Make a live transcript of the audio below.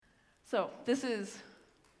So, this is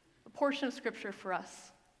a portion of Scripture for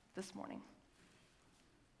us this morning.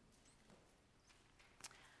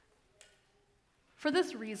 For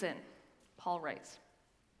this reason, Paul writes,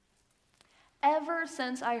 ever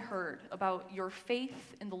since I heard about your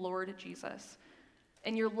faith in the Lord Jesus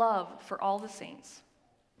and your love for all the saints,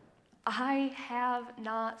 I have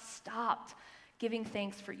not stopped giving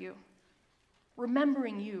thanks for you,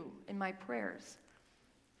 remembering you in my prayers.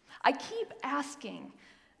 I keep asking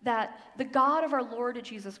that the God of our Lord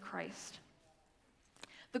Jesus Christ,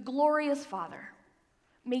 the glorious Father,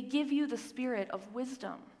 may give you the spirit of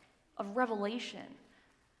wisdom, of revelation,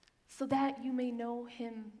 so that you may know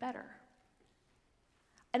him better.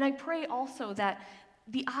 And I pray also that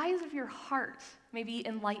the eyes of your heart may be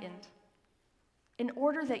enlightened, in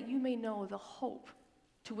order that you may know the hope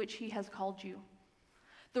to which he has called you,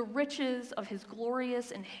 the riches of his glorious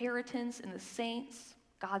inheritance in the saints,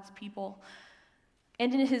 God's people,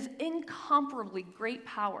 and in his incomparably great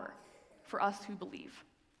power for us who believe.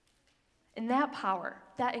 And that power,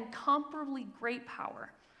 that incomparably great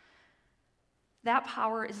power, that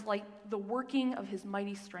power is like the working of his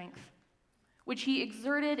mighty strength, which he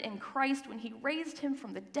exerted in Christ when he raised him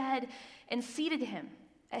from the dead and seated him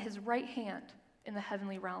at his right hand in the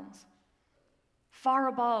heavenly realms, far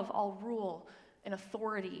above all rule and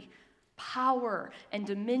authority, power and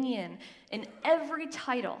dominion, and every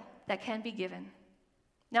title that can be given,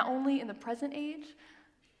 not only in the present age,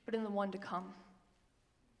 but in the one to come.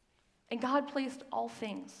 And God placed all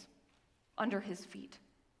things under his feet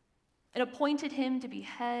and appointed him to be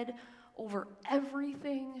head over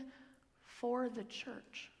everything for the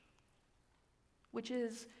church, which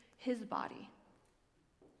is his body,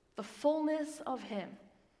 the fullness of him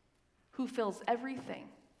who fills everything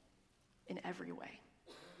in every way.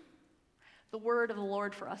 The word of the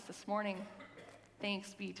Lord for us this morning.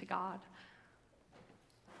 Thanks be to God.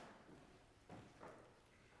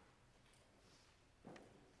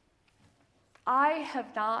 I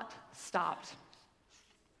have not stopped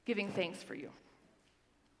giving thanks for you,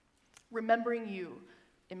 remembering you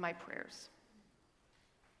in my prayers.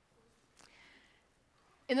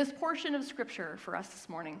 In this portion of Scripture for us this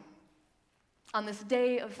morning, on this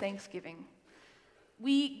day of Thanksgiving,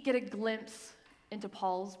 we get a glimpse into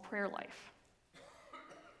Paul's prayer life,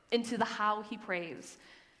 into the how he prays,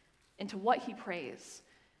 into what he prays,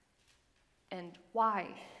 and why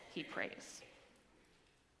he prays.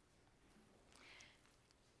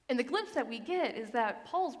 And the glimpse that we get is that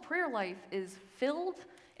Paul's prayer life is filled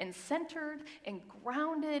and centered and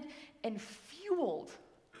grounded and fueled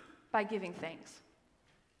by giving thanks.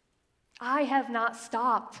 I have not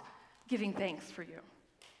stopped giving thanks for you.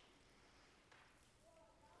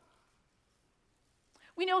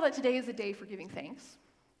 We know that today is a day for giving thanks.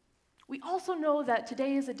 We also know that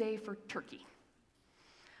today is a day for turkey,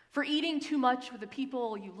 for eating too much with the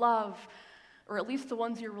people you love, or at least the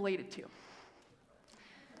ones you're related to.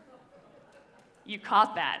 You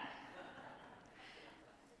caught that.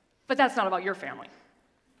 But that's not about your family.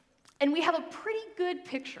 And we have a pretty good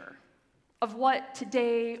picture of what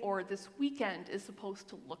today or this weekend is supposed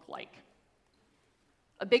to look like.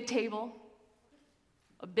 A big table,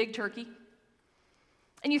 a big turkey,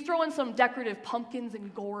 and you throw in some decorative pumpkins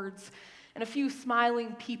and gourds, and a few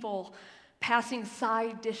smiling people passing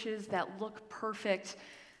side dishes that look perfect,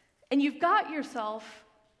 and you've got yourself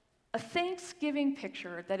a Thanksgiving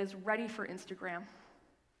picture that is ready for Instagram.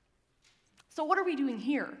 So what are we doing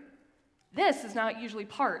here? This is not usually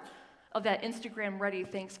part of that Instagram-ready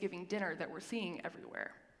Thanksgiving dinner that we're seeing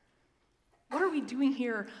everywhere. What are we doing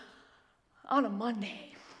here on a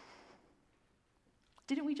Monday?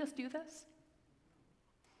 Didn't we just do this?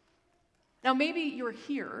 Now, maybe you're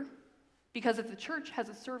here because if the church has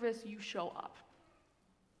a service, you show up.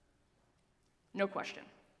 No question.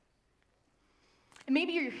 And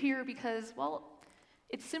maybe you're here because, well,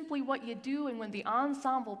 it's simply what you do, and when the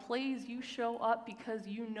ensemble plays, you show up because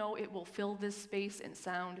you know it will fill this space and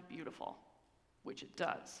sound beautiful, which it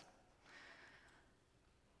does.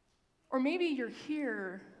 Or maybe you're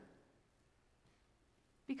here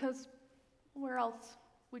because where else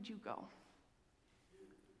would you go?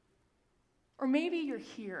 Or maybe you're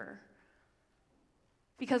here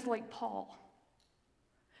because, like Paul,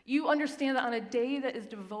 you understand that on a day that is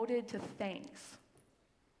devoted to thanks,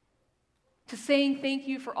 to saying thank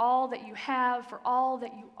you for all that you have, for all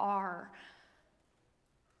that you are,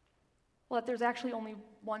 well, that there's actually only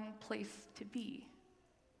one place to be,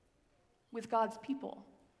 with God's people,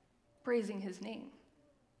 praising his name.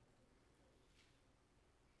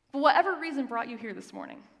 For whatever reason brought you here this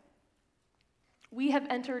morning, we have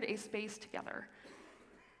entered a space together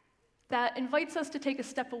that invites us to take a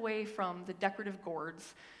step away from the decorative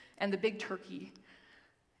gourds and the big turkey,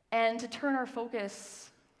 and to turn our focus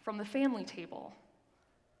from the family table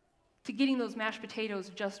to getting those mashed potatoes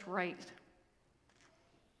just right,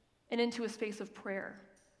 and into a space of prayer,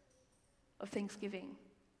 of thanksgiving,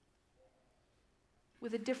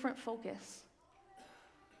 with a different focus,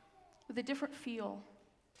 with a different feel.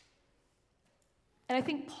 And I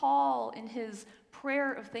think Paul, in his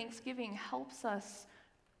prayer of thanksgiving, helps us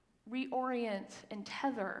reorient and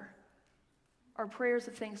tether our prayers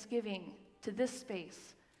of thanksgiving to this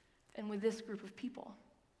space and with this group of people.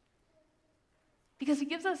 Because he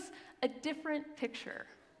gives us a different picture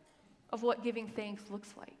of what giving thanks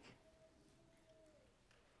looks like.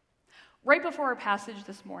 Right before our passage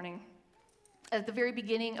this morning, at the very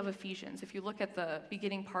beginning of Ephesians, if you look at the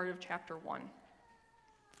beginning part of chapter 1,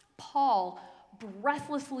 Paul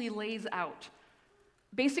breathlessly lays out,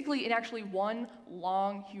 basically in actually one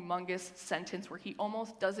long, humongous sentence where he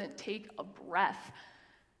almost doesn't take a breath,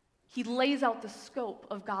 he lays out the scope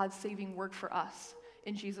of God's saving work for us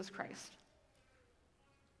in Jesus Christ.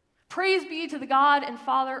 Praise be to the God and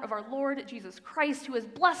Father of our Lord Jesus Christ, who has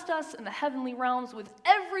blessed us in the heavenly realms with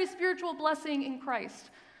every spiritual blessing in Christ.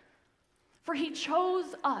 For he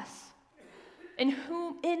chose us,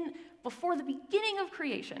 before the beginning of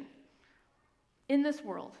creation, in this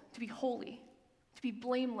world, to be holy, to be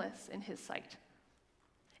blameless in his sight.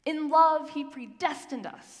 In love, he predestined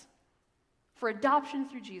us for adoption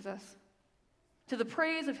through Jesus, to the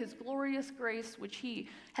praise of his glorious grace, which he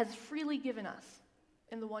has freely given us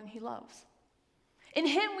in the one he loves. In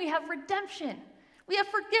him we have redemption, we have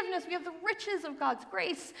forgiveness, we have the riches of God's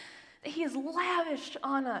grace that he has lavished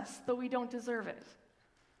on us, though we don't deserve it.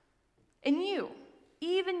 And you,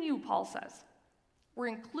 even you, Paul says, were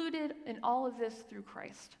included in all of this through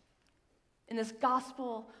Christ, in this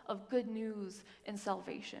gospel of good news and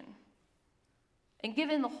salvation, and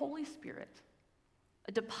given the Holy Spirit,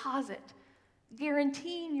 a deposit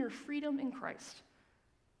guaranteeing your freedom in Christ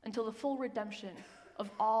until the full redemption of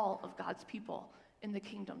all of God's people in the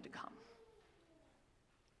kingdom to come.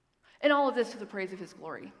 And all of this to the praise of his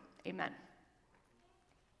glory. Amen.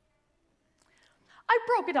 I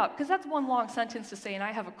broke it up because that's one long sentence to say, and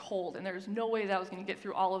I have a cold, and there's no way that I was going to get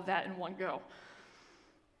through all of that in one go.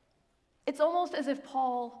 It's almost as if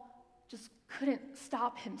Paul just couldn't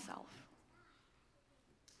stop himself.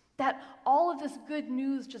 That all of this good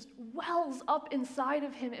news just wells up inside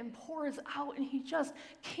of him and pours out, and he just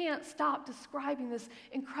can't stop describing this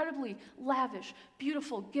incredibly lavish,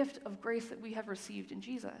 beautiful gift of grace that we have received in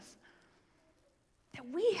Jesus. That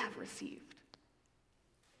we have received.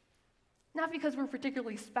 Not because we're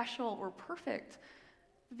particularly special or perfect,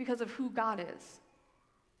 but because of who God is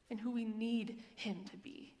and who we need him to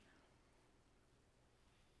be.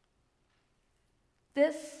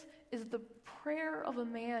 This is the prayer of a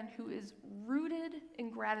man who is rooted in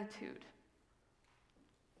gratitude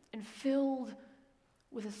and filled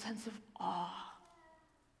with a sense of awe.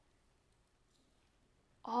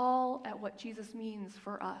 All at what Jesus means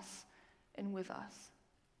for us and with us.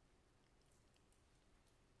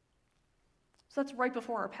 So that's right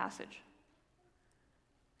before our passage.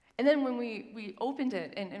 And then when we opened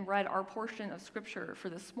it and read our portion of Scripture for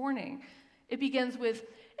this morning, it begins with,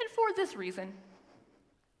 and for this reason.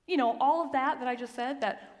 You know, all of that I just said,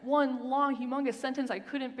 that one long, humongous sentence I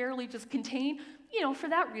couldn't barely just contain, for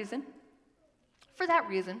that reason. For that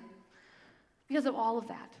reason. Because of all of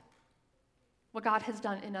that. What God has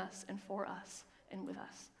done in us and for us and with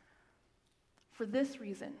us. For this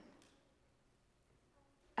reason.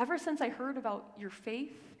 Ever since I heard about your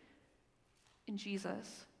faith in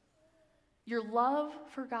Jesus, your love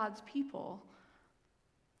for God's people,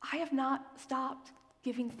 I have not stopped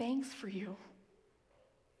giving thanks for you.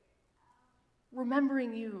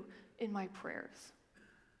 Remembering you in my prayers.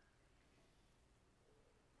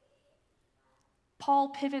 Paul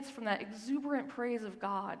pivots from that exuberant praise of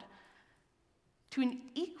God to an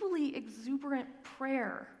equally exuberant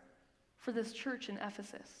prayer for this church in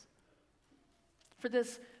Ephesus, for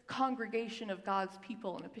this congregation of God's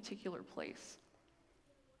people in a particular place.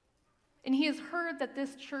 And he has heard that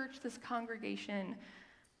this church, this congregation,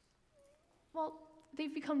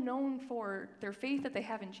 they've become known for their faith that they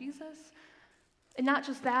have in Jesus. And not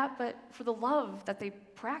just that, but for the love that they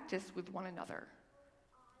practice with one another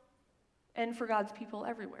and for God's people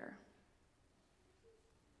everywhere.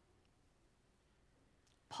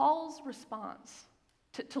 Paul's response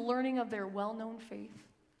to learning of their well-known faith,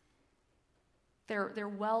 their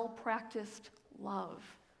well-practiced love,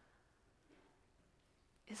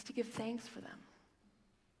 is to give thanks for them.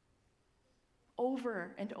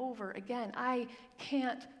 Over and over again, I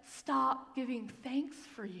can't stop giving thanks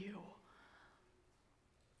for you.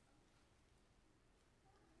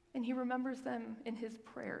 and he remembers them in his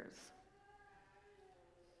prayers.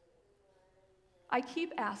 I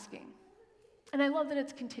keep asking, and I love that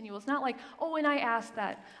it's continual. It's not like, oh, and I asked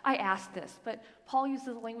that, I asked this, but Paul uses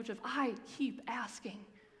the language of, I keep asking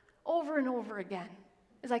over and over again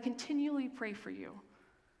as I continually pray for you.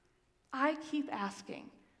 I keep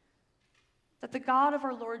asking that the God of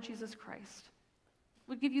our Lord Jesus Christ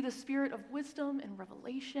would give you the spirit of wisdom and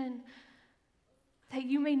revelation, that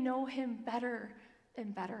you may know him better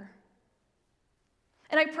and better.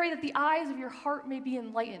 And I pray that the eyes of your heart may be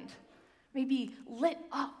enlightened, may be lit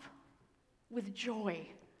up with joy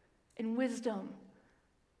and wisdom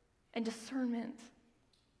and discernment,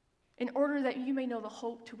 in order that you may know the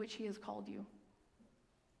hope to which he has called you,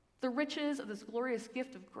 the riches of this glorious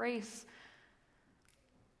gift of grace,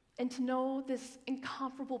 and to know this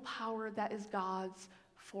incomparable power that is God's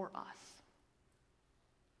for us.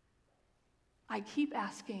 I keep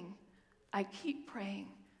asking, I keep praying,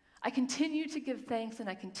 I continue to give thanks, and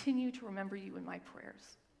I continue to remember you in my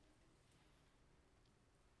prayers.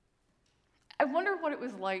 I wonder what it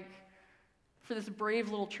was like for this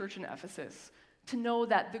brave little church in Ephesus to know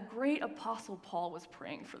that the great apostle Paul was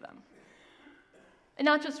praying for them. And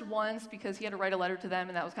not just once, because he had to write a letter to them,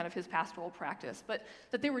 and that was kind of his pastoral practice, but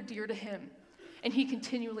that they were dear to him, and he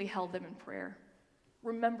continually held them in prayer,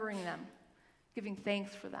 remembering them, giving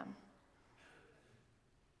thanks for them.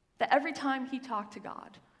 That every time he talked to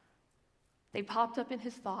God, they popped up in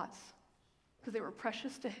his thoughts because they were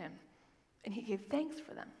precious to him, and he gave thanks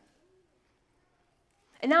for them.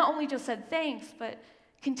 And not only just said thanks, but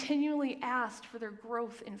continually asked for their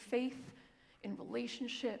growth in faith, in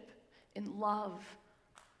relationship, in love.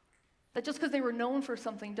 That just because they were known for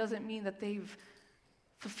something doesn't mean that they've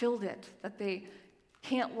fulfilled it, that they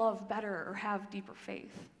can't love better or have deeper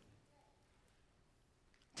faith.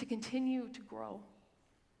 To continue to grow,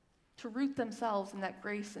 to root themselves in that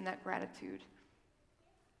grace and that gratitude,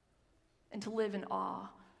 and to live in awe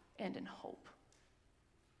and in hope.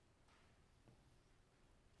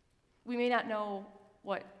 We may not know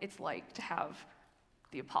what it's like to have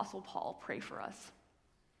the Apostle Paul pray for us,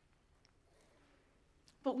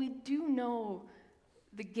 but we do know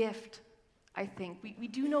the gift, I think. We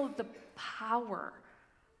do know the power,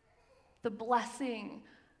 the blessing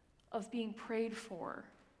of being prayed for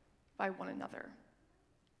by one another.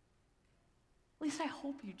 At least I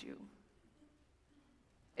hope you do.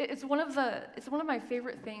 It's one of my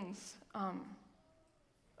favorite things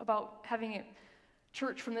about having a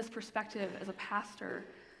church from this perspective as a pastor,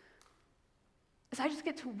 is I just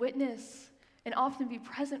get to witness and often be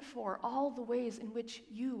present for all the ways in which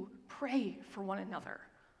you pray for one another.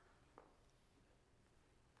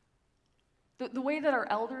 The way that our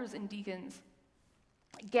elders and deacons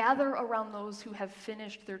gather around those who have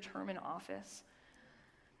finished their term in office,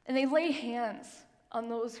 and they lay hands on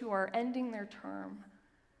those who are ending their term,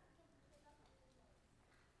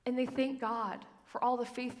 and they thank God for all the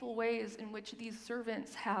faithful ways in which these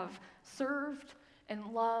servants have served and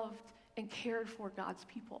loved and cared for God's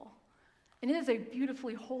people. And it is a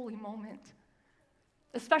beautifully holy moment,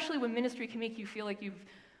 especially when ministry can make you feel like you've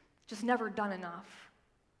just never done enough.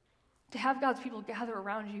 To have God's people gather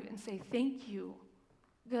around you and say, thank you,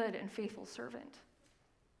 good and faithful servant.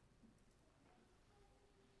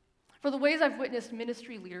 For the ways I've witnessed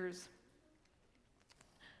ministry leaders,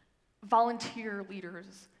 volunteer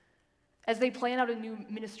leaders, as they plan out a new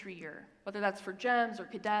ministry year, whether that's for GEMS or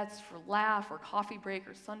cadets, for Laugh or Coffee Break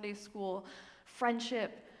or Sunday School,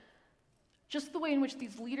 friendship, just the way in which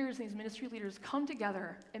these leaders, these ministry leaders come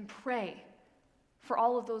together and pray for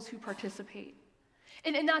all of those who participate.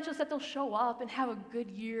 And not just that they'll show up and have a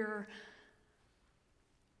good year,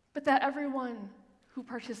 but that everyone who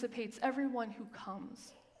participates, everyone who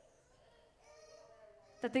comes,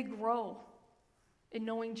 that they grow in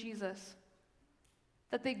knowing Jesus,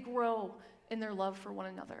 that they grow in their love for one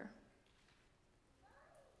another.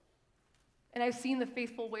 And I've seen the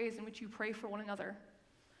faithful ways in which you pray for one another,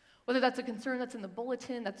 whether that's a concern that's in the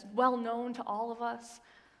bulletin, that's well known to all of us,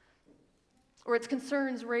 or it's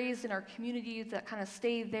concerns raised in our communities that kind of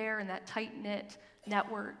stay there in that tight-knit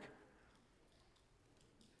network,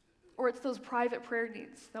 or it's those private prayer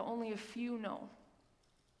needs that only a few know.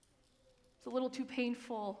 It's a little too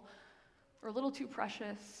painful, or a little too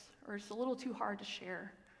precious, or it's a little too hard to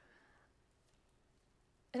share.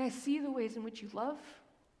 And I see the ways in which you love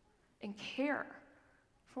and care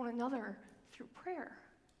for one another through prayer.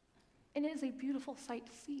 And it is a beautiful sight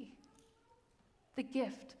to see. The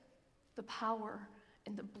gift, the power,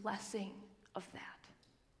 and the blessing of that.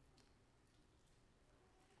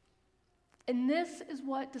 And this is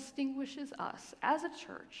what distinguishes us as a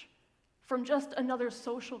church from just another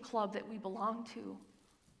social club that we belong to.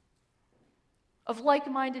 of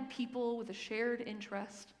like-minded people with a shared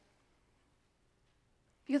interest.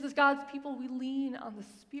 Because as God's people, we lean on the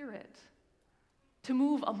Spirit to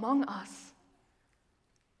move among us,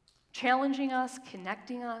 challenging us,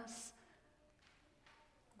 connecting us,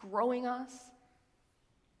 growing us.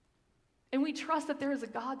 And we trust that there is a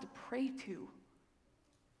God to pray to,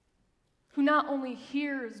 who not only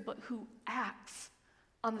hears, but who acts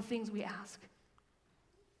on the things we ask.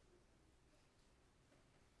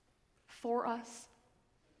 For us,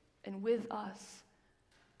 and with us,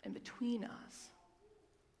 and between us,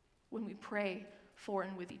 when we pray for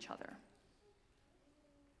and with each other.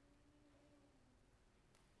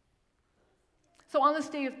 So on this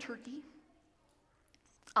day of turkey,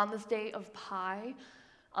 on this day of pie,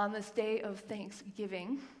 on this day of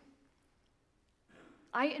Thanksgiving,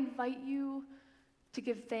 I invite you to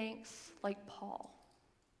give thanks like Paul,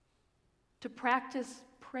 to practice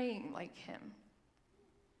praying like him,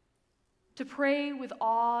 to pray with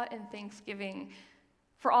awe and thanksgiving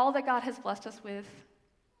for all that God has blessed us with,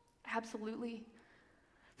 absolutely,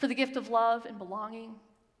 for the gift of love and belonging,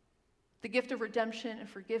 the gift of redemption and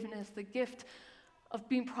forgiveness, the gift of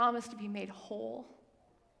being promised to be made whole,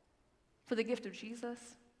 for the gift of Jesus,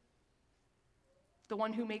 the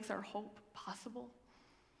one who makes our hope possible,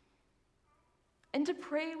 and to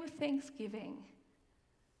pray with thanksgiving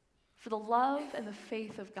for the love and the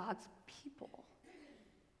faith of God's people,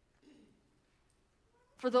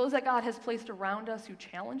 for those that God has placed around us who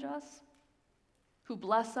challenge us, who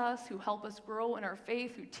bless us, who help us grow in our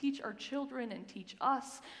faith, who teach our children and teach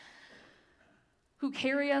us, who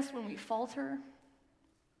carry us when we falter,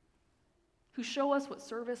 who show us what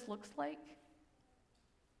service looks like,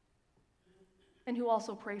 and who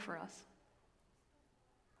also pray for us,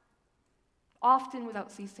 often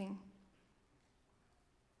without ceasing,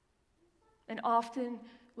 and often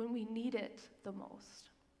when we need it the most.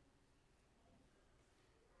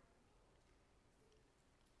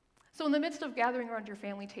 So in the midst of gathering around your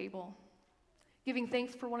family table, giving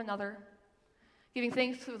thanks for one another, giving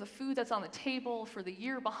thanks for the food that's on the table, for the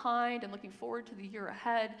year behind, and looking forward to the year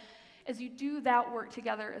ahead, as you do that work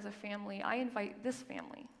together as a family, I invite this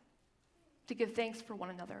family to give thanks for one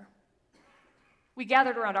another. We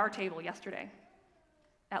gathered around our table yesterday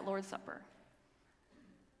at Lord's Supper.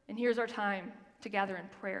 And here's our time to gather in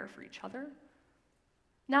prayer for each other,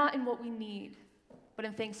 not in what we need, but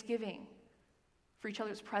in thanksgiving for each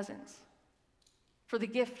other's presence, for the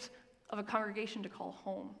gift of a congregation to call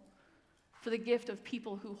home, for the gift of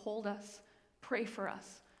people who hold us, pray for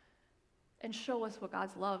us, and show us what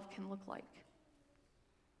God's love can look like.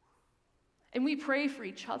 And we pray for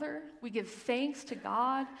each other. We give thanks to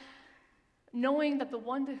God, knowing that the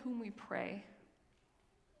one to whom we pray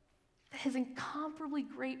has incomparably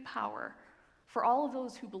great power for all of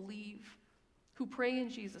those who believe, who pray in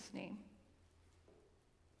Jesus' name.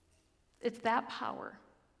 It's that power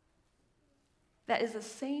that is the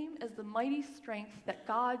same as the mighty strength that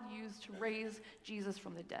God used to raise Jesus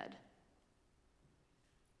from the dead,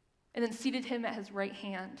 and then seated him at his right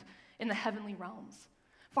hand in the heavenly realms,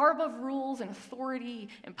 far above rules and authority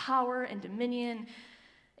and power and dominion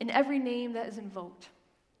and every name that is invoked.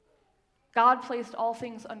 God placed all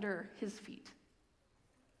things under his feet,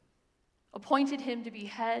 appointed him to be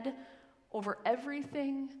head over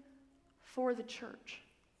everything for the church,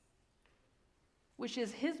 which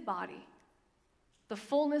is his body, the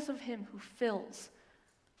fullness of him who fills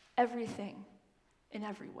everything in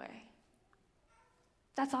every way.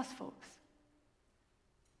 That's us, folks.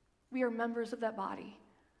 We are members of that body,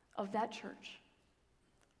 of that church.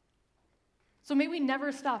 So may we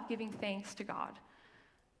never stop giving thanks to God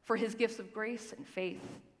for his gifts of grace and faith,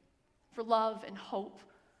 for love and hope,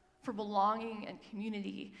 for belonging and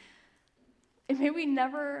community. And may we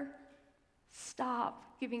never stop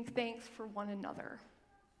giving thanks for one another,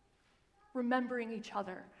 remembering each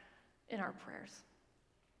other in our prayers.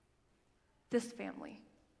 This family,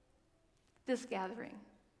 this gathering,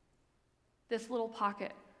 this little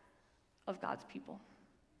pocket of God's people.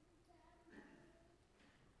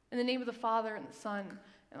 In the name of the Father, and the Son,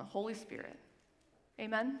 and the Holy Spirit.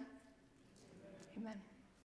 Amen? Amen.